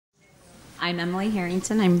I'm Emily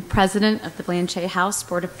Harrington. I'm president of the Blanchet House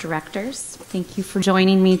Board of Directors. Thank you for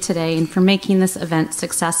joining me today and for making this event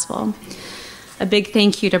successful. A big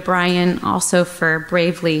thank you to Brian also for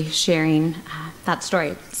bravely sharing that story.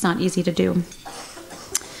 It's not easy to do.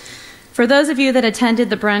 For those of you that attended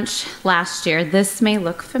the brunch last year, this may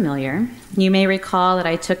look familiar. You may recall that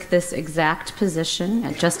I took this exact position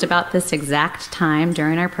at just about this exact time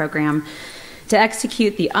during our program to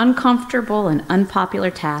execute the uncomfortable and unpopular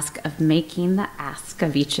task of making the ask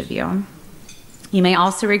of each of you. You may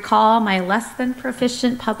also recall my less than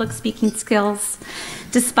proficient public speaking skills.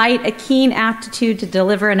 Despite a keen aptitude to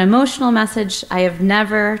deliver an emotional message, I have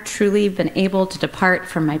never truly been able to depart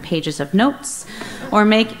from my pages of notes or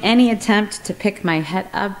make any attempt to pick my head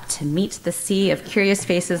up to meet the sea of curious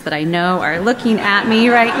faces that I know are looking at me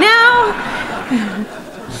right now.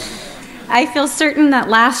 I feel certain that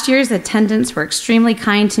last year's attendants were extremely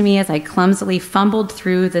kind to me as I clumsily fumbled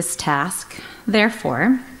through this task.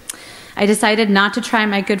 Therefore, I decided not to try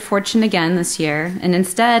my good fortune again this year, and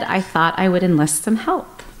instead I thought I would enlist some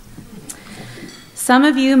help. Some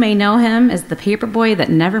of you may know him as the paper boy that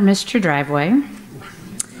never missed your driveway,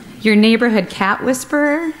 your neighborhood cat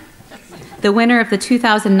whisperer, the winner of the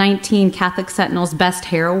 2019 Catholic Sentinel's Best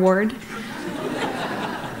Hair Award,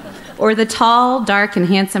 or the tall, dark, and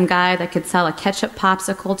handsome guy that could sell a ketchup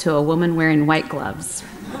popsicle to a woman wearing white gloves.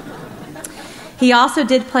 He also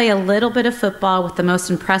did play a little bit of football, with the most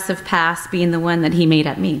impressive pass being the one that he made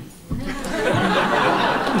at me.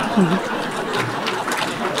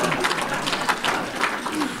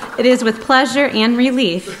 It is with pleasure and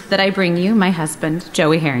relief that I bring you my husband,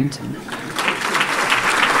 Joey Harrington.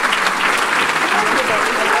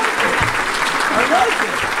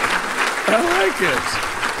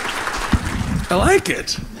 I like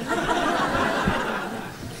it.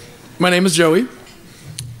 My name is Joey.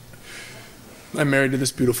 I'm married to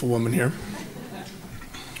this beautiful woman here.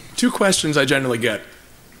 Two questions I generally get.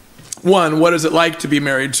 One, what is it like to be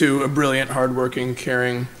married to a brilliant, hardworking,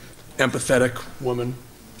 caring, empathetic woman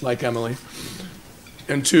like Emily?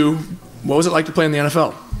 And two, what was it like to play in the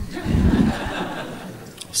NFL?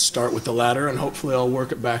 I'll start with the latter, and hopefully I'll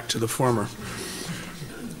work it back to the former.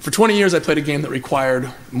 For 20 years, I played a game that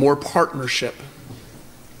required more partnership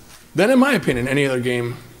than, in my opinion, any other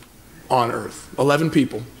game on earth. 11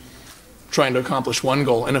 people trying to accomplish one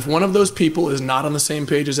goal. And if one of those people is not on the same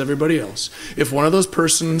page as everybody else, if one of those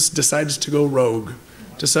persons decides to go rogue,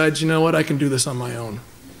 decides, you know what, I can do this on my own,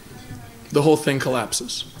 the whole thing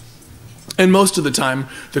collapses. And most of the time,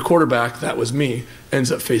 the quarterback, that was me,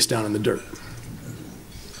 ends up face down in the dirt.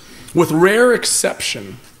 With rare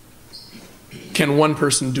exception, can one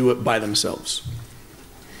person do it by themselves?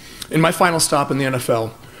 In my final stop in the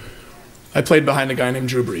NFL, I played behind a guy named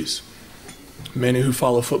Drew Brees. Many who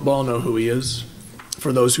follow football know who he is.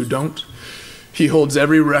 For those who don't, he holds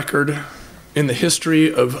every record in the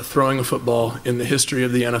history of throwing a football, in the history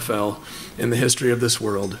of the NFL, in the history of this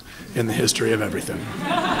world, in the history of everything.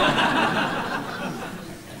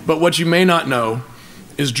 But what you may not know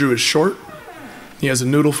is Drew is short. He has a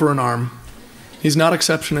noodle for an arm. He's not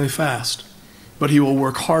exceptionally fast, but he will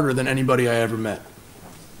work harder than anybody I ever met.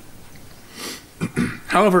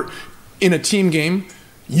 However, in a team game,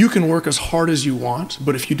 you can work as hard as you want,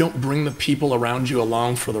 but if you don't bring the people around you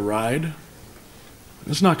along for the ride,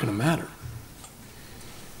 it's not going to matter.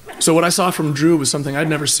 So what I saw from Drew was something I'd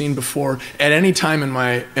never seen before at any time in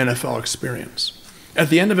my NFL experience. At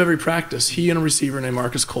the end of every practice, he and a receiver named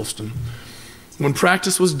Marcus Colston, when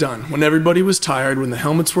practice was done, when everybody was tired, when the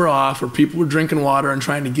helmets were off, or people were drinking water and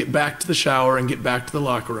trying to get back to the shower and get back to the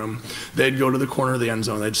locker room, they'd go to the corner of the end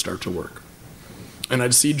zone, they'd start to work. And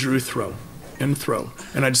I'd see Drew throw,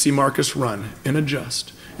 and I'd see Marcus run and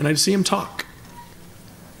adjust, and I'd see him talk.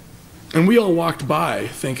 And we all walked by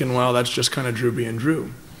thinking, well, that's just kind of Drew being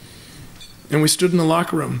Drew. And we stood in the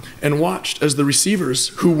locker room and watched as the receivers,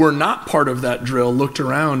 who were not part of that drill, looked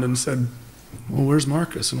around and said, well, where's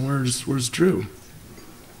Marcus and where's Drew?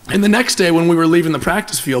 And the next day when we were leaving the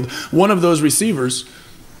practice field, one of those receivers,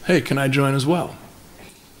 hey, can I join as well?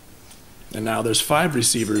 And now there's 5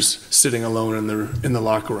 receivers sitting alone in the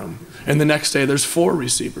locker room. And the next day there's 4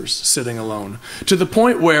 receivers sitting alone. To the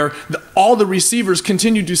point where all the receivers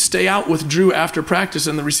continued to stay out with Drew after practice,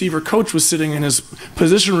 and the receiver coach was sitting in his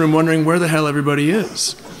position room wondering where the hell everybody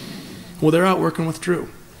is. Well, they're out working with Drew.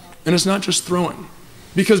 And it's not just throwing.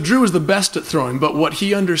 Because Drew is the best at throwing, but what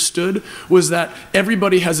he understood was that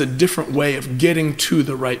everybody has a different way of getting to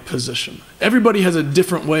the right position. Everybody has a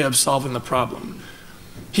different way of solving the problem.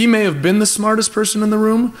 He may have been the smartest person in the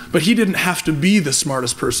room, but he didn't have to be the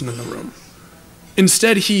smartest person in the room.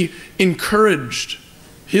 Instead, he encouraged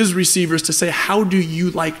his receivers to say, how do you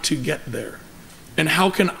like to get there? And how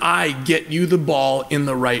can I get you the ball in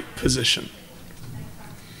the right position?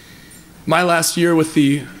 My last year with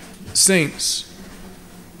the Saints,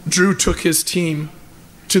 Drew took his team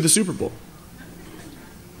to the Super Bowl.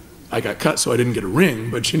 I got cut, so I didn't get a ring,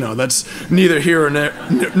 but that's neither here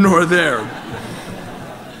nor there.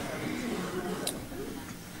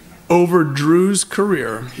 Over Drew's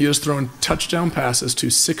career, he has thrown touchdown passes to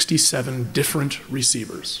 67 different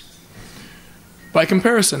receivers. By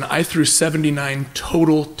comparison, I threw 79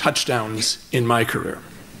 total touchdowns in my career.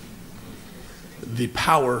 The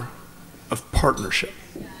power of partnership.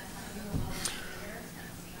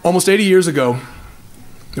 Almost 80 years ago,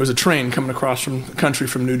 there was a train coming across from the country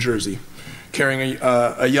from New Jersey, carrying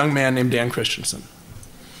a young man named Dan Christensen,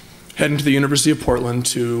 heading to the University of Portland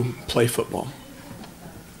to play football.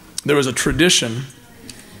 There was a tradition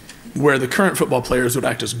where the current football players would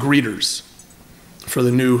act as greeters for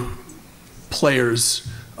the new players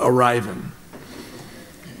arriving.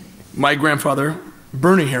 My grandfather,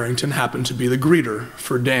 Bernie Harrington, happened to be the greeter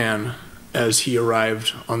for Dan as he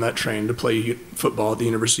arrived on that train to play football at the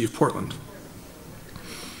University of Portland.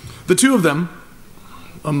 The two of them,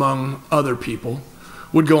 among other people,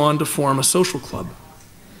 would go on to form a social club,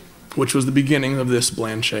 which was the beginning of this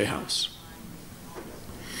Blanchet house.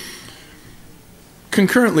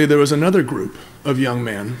 Concurrently, there was another group of young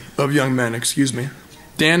men,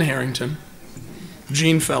 Dan Harrington,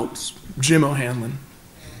 Gene Phelps, Jim O'Hanlon,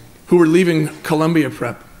 who were leaving Columbia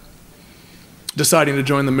Prep, deciding to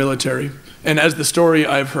join the military, and as the story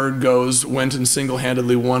I've heard goes, went and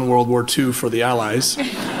single-handedly won World War II for the Allies,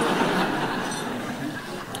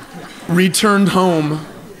 returned home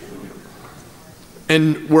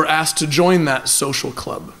and were asked to join that social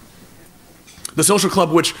club. The social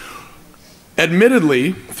club, which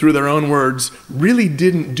admittedly, through their own words, really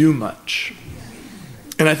didn't do much.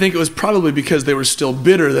 And I think it was probably because they were still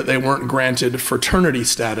bitter that they weren't granted fraternity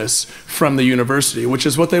status from the university, which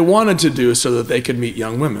is what they wanted to do so that they could meet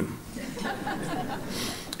young women.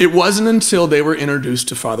 It wasn't until they were introduced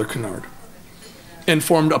to Father Kennard and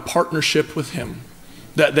formed a partnership with him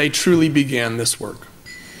that they truly began this work.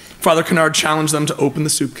 Father Kennard challenged them to open the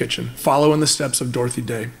soup kitchen, follow in the steps of Dorothy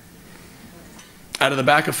Day. Out of the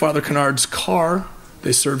back of Father Kennard's car,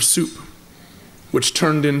 they served soup, which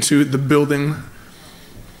turned into the building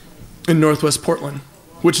in Northwest Portland,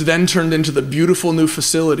 which then turned into the beautiful new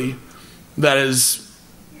facility that is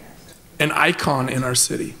an icon in our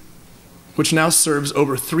city, which now serves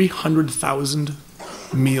over 300,000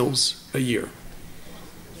 meals a year.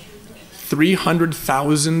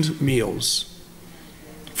 300,000 meals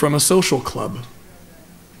from a social club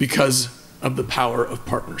because of the power of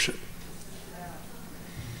partnership.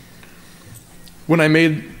 When I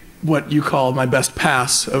made what you call my best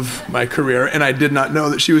pass of my career, and I did not know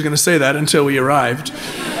that she was going to say that until we arrived,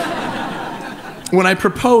 when I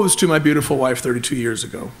proposed to my beautiful wife 32 years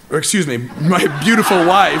ago, my beautiful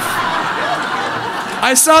wife,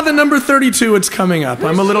 I saw the number 32, it's coming up.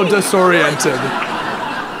 I'm a little disoriented.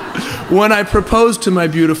 When I proposed to my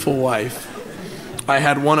beautiful wife, I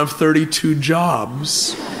had one of 32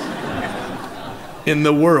 jobs in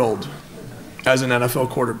the world as an NFL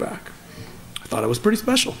quarterback. I thought it was pretty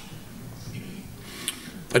special.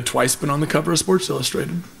 I'd twice been on the cover of Sports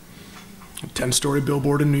Illustrated, a 10-story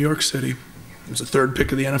billboard in New York City. It was the third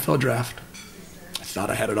pick of the NFL draft. I thought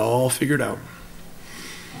I had it all figured out.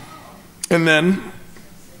 And then,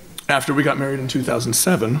 after we got married in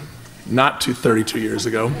 2007, not 32 years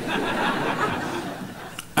ago,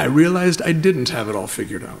 I realized I didn't have it all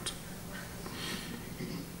figured out.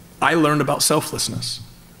 I learned about selflessness,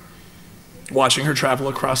 watching her travel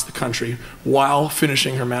across the country while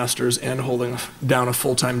finishing her master's and holding down a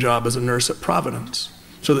full-time job as a nurse at Providence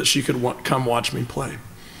so that she could come watch me play.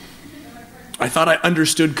 I thought I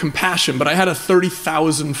understood compassion, but I had a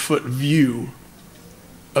 30,000-foot view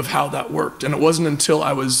of how that worked. And it wasn't until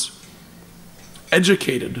I was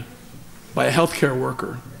educated by a healthcare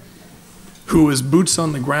worker who was boots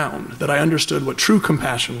on the ground that I understood what true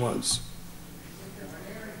compassion was.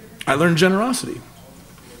 I learned generosity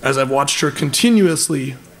as I've watched her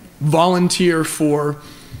continuously volunteer for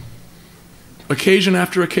occasion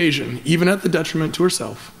after occasion, even at the detriment to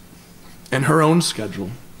herself and her own schedule,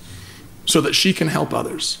 so that she can help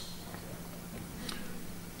others.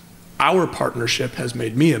 Our partnership has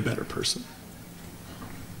made me a better person.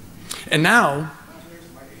 And now,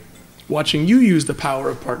 watching you use the power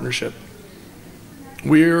of partnership,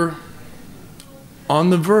 we're on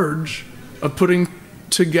the verge of putting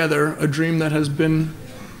together a dream that has been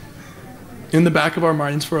in the back of our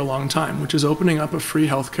minds for a long time, which is opening up a free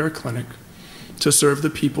healthcare clinic to serve the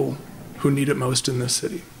people who need it most in this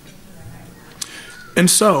city. And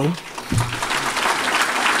so,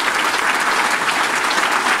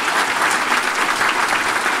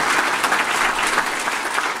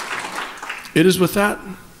 it is with that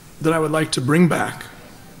I would like to bring back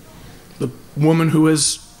the woman who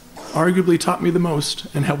has arguably taught me the most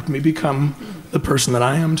and helped me become the person that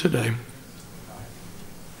I am today.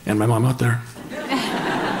 And my mom out there.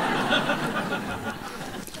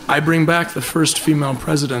 I bring back the first female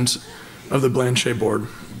president of the Blanchet board,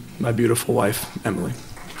 my beautiful wife, Emily.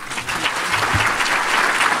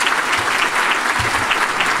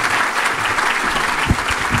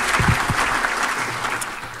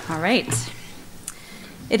 All right.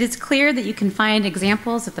 It is clear that you can find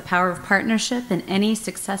examples of the power of partnership in any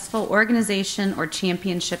successful organization or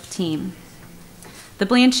championship team. The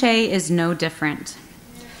Blanchet is no different.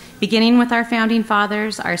 Beginning with our founding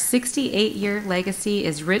fathers, our 68-year legacy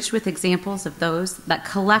is rich with examples of those that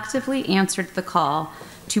collectively answered the call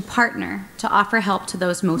to partner to offer help to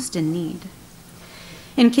those most in need.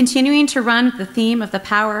 In continuing to run the theme of the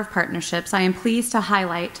power of partnerships, I am pleased to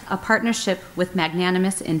highlight a partnership with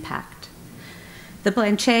magnanimous impact. The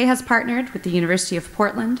Blanchet has partnered with the University of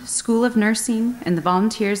Portland, School of Nursing, and the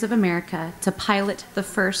Volunteers of America to pilot the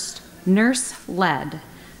first nurse-led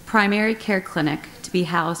primary care clinic to be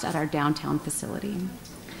housed at our downtown facility.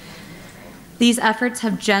 These efforts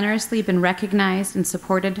have generously been recognized and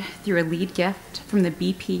supported through a lead gift from the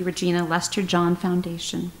BP Regina Lester John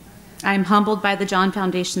Foundation. I am humbled by the John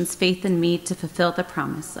Foundation's faith in me to fulfill the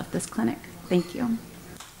promise of this clinic. Thank you.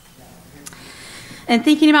 And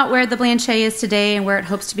thinking about where the Blanchet is today and where it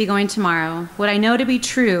hopes to be going tomorrow, what I know to be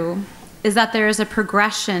true is that there is a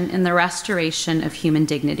progression in the restoration of human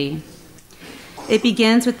dignity. It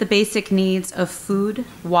begins with the basic needs of food,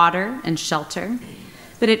 water, and shelter,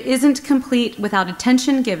 but it isn't complete without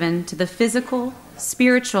attention given to the physical,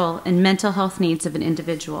 spiritual, and mental health needs of an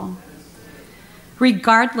individual.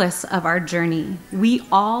 Regardless of our journey, we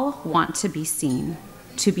all want to be seen,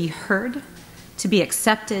 to be heard, to be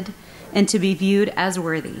accepted, and to be viewed as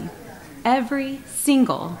worthy. Every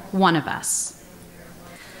single one of us.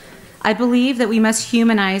 I believe that we must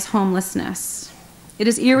humanize homelessness. It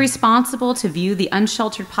is irresponsible to view the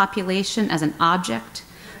unsheltered population as an object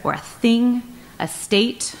or a thing, a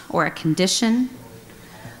state, or a condition.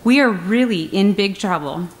 We are really in big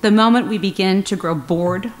trouble the moment we begin to grow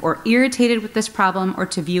bored or irritated with this problem or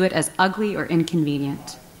to view it as ugly or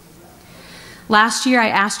inconvenient. Last year, I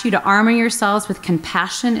asked you to armor yourselves with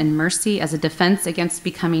compassion and mercy as a defense against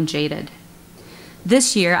becoming jaded.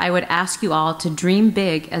 This year, I would ask you all to dream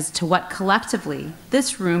big as to what collectively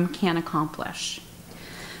this room can accomplish.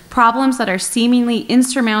 Problems that are seemingly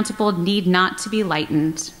insurmountable need not to be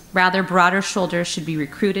lightened. Rather, broader shoulders should be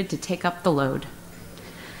recruited to take up the load.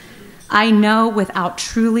 I know without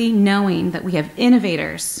truly knowing that we have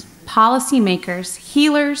innovators, policymakers,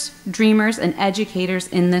 healers, dreamers, and educators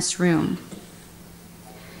in this room.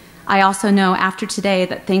 I also know after today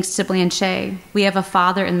that thanks to Blanchet, we have a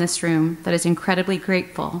father in this room that is incredibly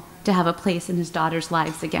grateful to have a place in his daughter's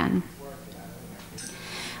lives again.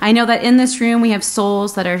 I know that in this room we have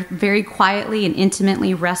souls that are very quietly and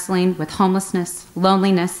intimately wrestling with homelessness,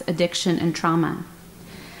 loneliness, addiction, and trauma.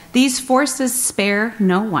 These forces spare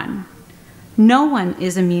no one. No one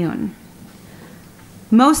is immune.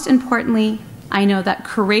 Most importantly, I know that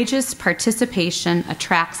courageous participation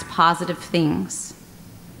attracts positive things.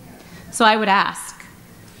 So I would ask,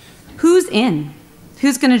 who's in?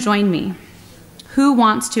 Who's going to join me? Who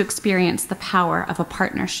wants to experience the power of a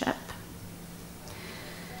partnership?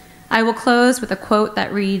 I will close with a quote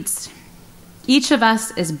that reads, "Each of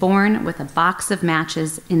us is born with a box of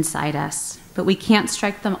matches inside us, but we can't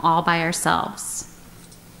strike them all by ourselves.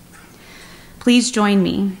 Please join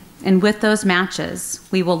me, and with those matches,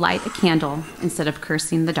 we will light a candle instead of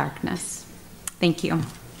cursing the darkness." Thank you.